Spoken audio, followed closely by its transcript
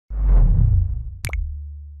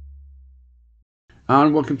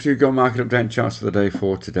And welcome to Go Market Update and Charts for the day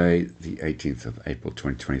for today, the 18th of April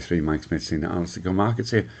 2023. Mike Smith, Senior Analyst at Go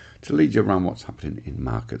Markets here to lead you around what's happening in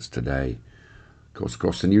markets today. Of course,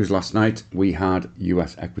 across the news last night, we had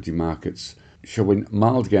US equity markets showing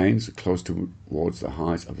mild gains close towards the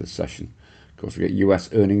highs of the session. Of course, we get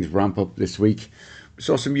US earnings ramp up this week. We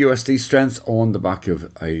saw some USD strength on the back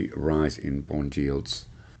of a rise in bond yields.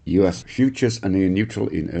 US futures are near neutral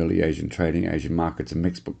in early Asian trading. Asian markets are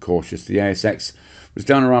mixed but cautious. The ASX was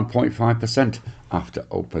down around 0.5% after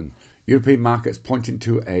open. European markets pointing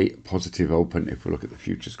to a positive open if we look at the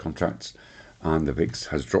futures contracts, and the VIX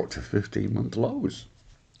has dropped to 15-month lows.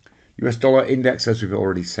 US dollar index, as we've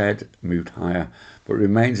already said, moved higher but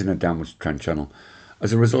remains in a downward trend channel.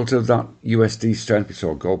 As a result of that USD strength, we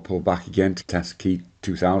saw gold pull back again to test key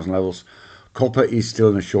 2000 levels. Copper is still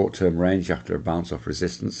in a short-term range after a bounce off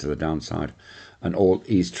resistance to the downside, and oil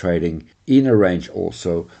is trading in a range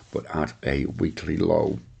also, but at a weekly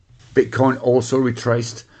low. Bitcoin also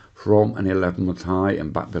retraced from an 11-month high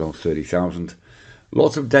and back below 30,000.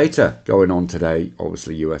 Lots of data going on today.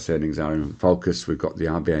 Obviously, US earnings are in focus. We've got the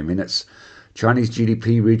RBA minutes, Chinese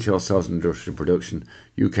GDP, retail sales and industrial production,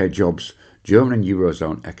 UK jobs, German and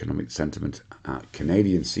Eurozone economic sentiment,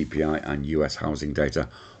 Canadian CPI and US housing data,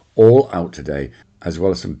 all out today, as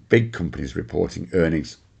well as some big companies reporting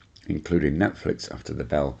earnings, including Netflix after the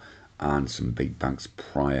bell and some big banks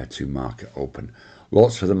prior to market open.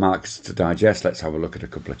 Lots for the markets to digest. Let's have a look at a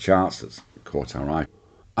couple of charts that's caught our eye.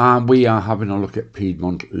 And we are having a look at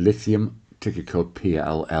Piedmont Lithium, ticker code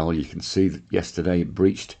PLL. You can see that yesterday it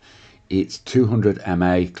breached its 200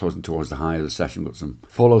 MA, closing towards the high of the session, but some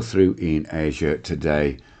follow through in Asia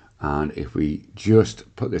today. And if we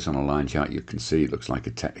just put this on a line chart, you can see it looks like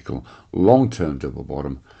a technical long-term double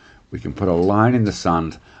bottom. We can put a line in the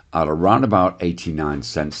sand at around about 89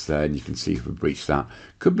 cents there, and you can see if we breach that,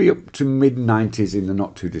 could be up to mid-90s in the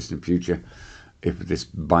not too distant future. If this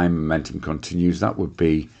buying momentum continues, that would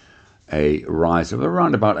be a rise of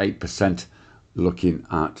around about 8% looking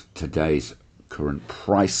at today's current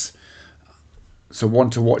price. So one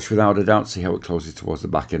to watch without a doubt, see how it closes towards the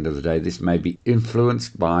back end of the day. This may be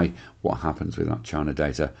influenced by what happens with that China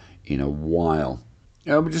data in a while.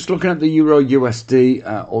 We're just looking at the Euro USD.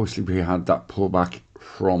 Obviously, we had that pullback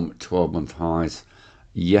from 12-month highs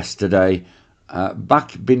yesterday,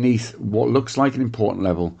 back beneath what looks like an important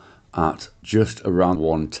level at just around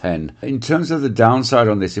 110. In terms of the downside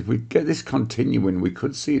on this, if we get this continuing, we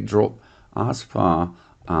could see it drop as far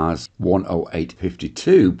as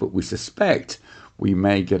 108.52, but we suspect we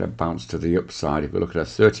may get a bounce to the upside. If we look at a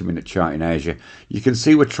 30-minute chart in Asia, you can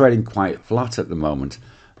see we're trading quite flat at the moment,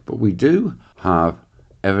 but we do have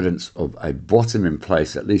evidence of a bottom in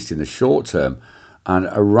place, at least in the short term, and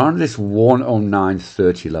around this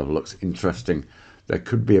 109.30 level looks interesting. There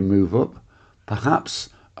could be a move up, perhaps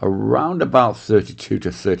around about 32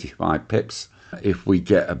 to 35 pips if we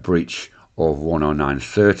get a breach of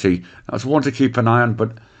 109.30. That's one to keep an eye on,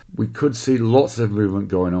 but we could see lots of movement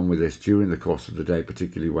going on with this during the course of the day,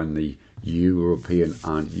 particularly when the European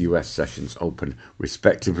and US sessions open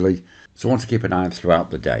respectively. So I want to keep an eye on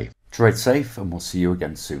throughout the day. Trade safe, and we'll see you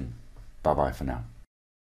again soon. Bye-bye for now.